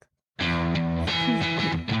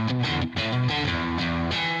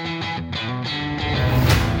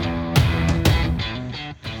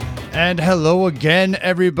And hello again,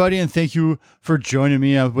 everybody, and thank you for joining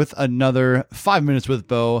me with another 5 Minutes with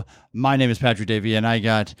Bo. My name is Patrick Davey, and I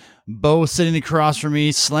got Bo sitting across from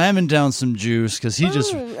me, slamming down some juice because he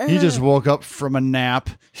just woke up from a nap,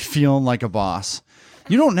 feeling like a boss.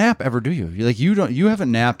 You don't nap ever, do you? You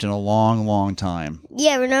haven't napped in a long, long time.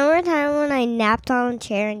 Yeah, remember the time when I napped on a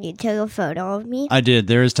chair and you took a photo of me? I did.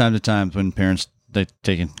 There is time to times when parents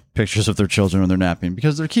taking pictures of their children when they're napping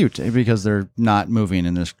because they're cute, because they're not moving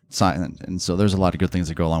and they're silent, and so there's a lot of good things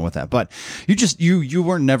that go along with that. But you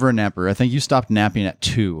weren't never a napper. I think you stopped napping at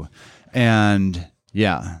 2, and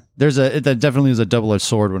yeah, that definitely is a double-edged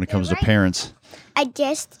sword when it comes to parents. I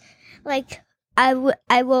just I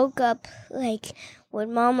woke up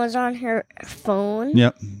when Mom was on her phone.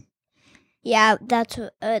 Yep. Yeah, that's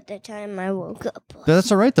at the time I woke up.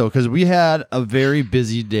 That's all right though, because we had a very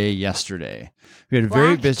busy day yesterday. We had a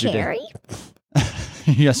very busy day.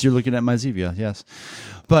 Yes, you're looking at my Zevia. Yes,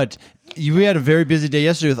 but we had a very busy day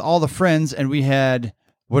yesterday with all the friends, and we had.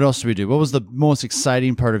 What else did we do? What was the most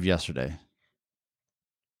exciting part of yesterday?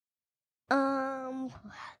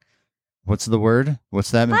 What's the word?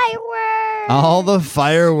 What's that? Fireworks. All the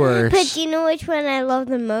fireworks. But do you know which one I love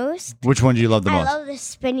the most? Which one do you love the most? I love the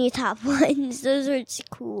spinny top ones. Those are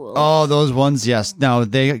cool. Oh, those ones, yes. Now,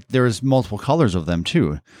 there was multiple colors of them,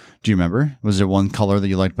 too. Do you remember? Was there one color that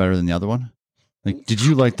you liked better than the other one? Did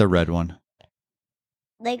you like the red one?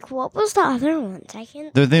 What was the other ones? I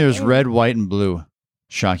can't. There was red, white, and blue.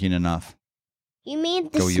 Shocking enough. You mean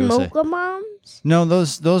the smoke bombs? No,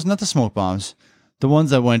 those not the smoke bombs. The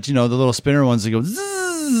ones that went, the little spinner ones that go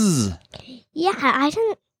zzz. Yeah, I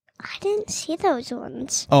didn't see those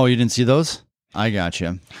ones. Oh, you didn't see those? I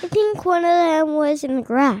gotcha. I think one of them was in the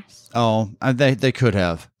grass. Oh, they could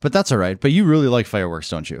have, but that's all right. But you really like fireworks,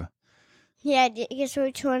 don't you? Yeah, guess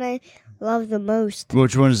which one I love the most?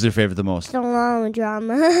 Which one is your favorite the most? The llama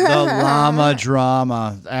drama. The llama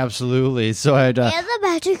drama, absolutely. So I had and the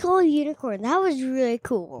magical unicorn. That was really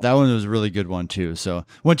cool. That one was a really good one too. So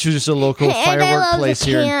went to just a local firework place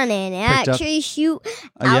here. Cannon. It actually shoot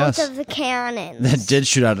out of the cannons. That did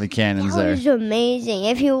shoot out of the cannons. That was amazing.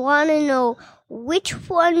 If you want to know which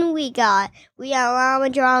one we got llama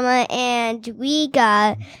drama and we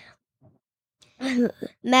got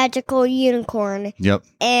magical unicorn. Yep.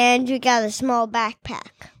 And we got a small backpack.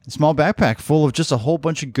 A small backpack full of just a whole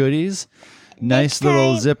bunch of goodies. Nice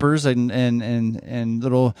little zippers and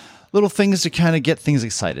little things to kind of get things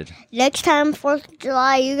excited. Next time, 4th of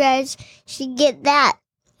July, you guys should get that.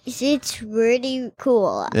 It's really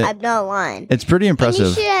cool. I'm not lying. It's pretty impressive.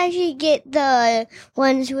 And you should actually get the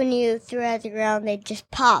ones when you throw at the ground, they just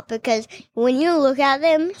pop. Because when you look at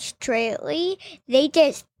them straightly, they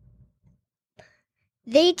just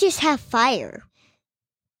have fire.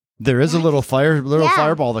 There is a little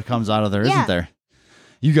fireball that comes out of there, isn't there?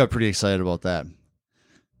 You got pretty excited about that.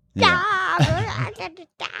 Yeah.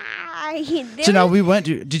 So now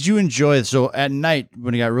did you enjoy it? So at night,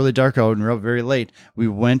 when it got really dark out and we were up very late, we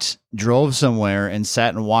drove somewhere and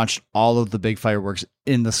sat and watched all of the big fireworks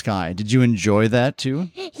in the sky. Did you enjoy that too?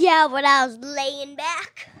 Yeah, when I was laying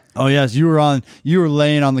back. Oh yes, you were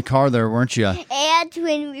laying on the car there, weren't you? And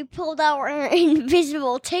when we pulled out our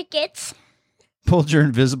invisible tickets. Pulled your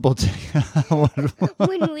invisible ticket?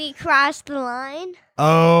 When we crossed the line.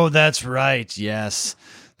 Oh, that's right. Yes.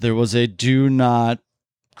 There was a do not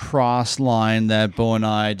cross line that Bo and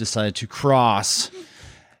I decided to cross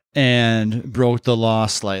and broke the law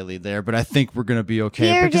slightly there, but I think we're going to be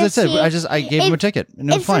okay. Because I gave him a ticket and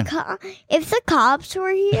it was fine. If the cops were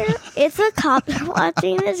here, if the cops were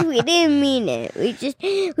watching this, we didn't mean it.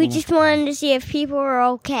 We just wanted to see if people were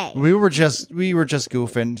okay. We were just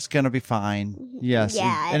goofing. It's going to be fine. Yes.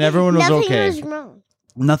 Yeah. And everyone was okay. Nothing was wrong.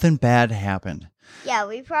 Nothing bad happened. Yeah,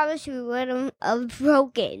 we promise we wouldn't have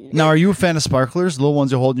broken. Now, are you a fan of sparklers? The little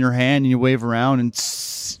ones you hold in your hand and you wave around and...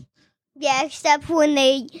 Yeah, except when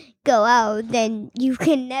they go out, then you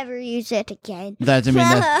can never use it again. That's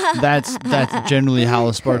generally how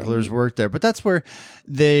the sparklers work there. But that's where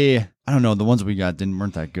I don't know, the ones we got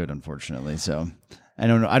weren't that good, unfortunately. So I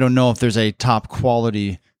don't know if there's a top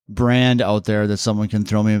quality brand out there that someone can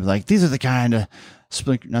throw me like, these are the kind of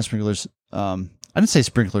not sprinklers. I didn't say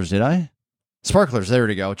sprinklers, did I? Sparklers. There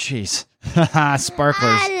we go. Jeez. Sparklers.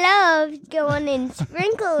 I love going in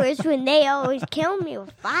sprinklers when they always kill me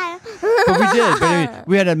with fire. But we did. But anyway,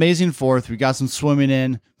 we had an amazing 4th. We got some swimming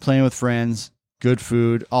in, playing with friends, good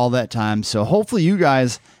food, all that time. So hopefully you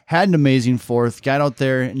guys had an amazing 4th, got out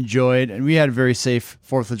there, enjoyed, and we had a very safe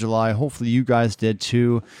 4th of July. Hopefully you guys did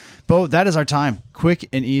too. Bo, that is our time. Quick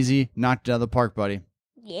and easy. Knocked it out of the park, buddy.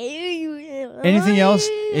 Anything else?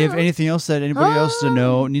 If anything else that anybody else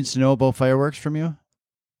needs to know about fireworks from you?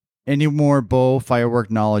 Any more Bo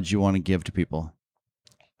firework knowledge you want to give to people?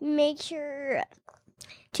 Make sure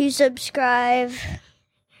to subscribe.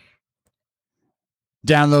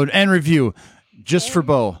 Download and review just for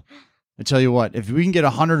Bo. I tell you what, if we can get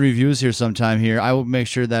 100 reviews here sometime here, I will make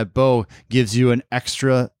sure that Bo gives you an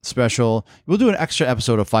extra special. We'll do an extra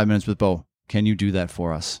episode of 5 Minutes with Bo. Can you do that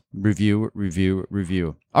for us? Review.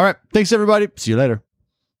 All right. Thanks, everybody. See you later.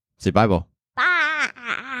 Say bye, Bo.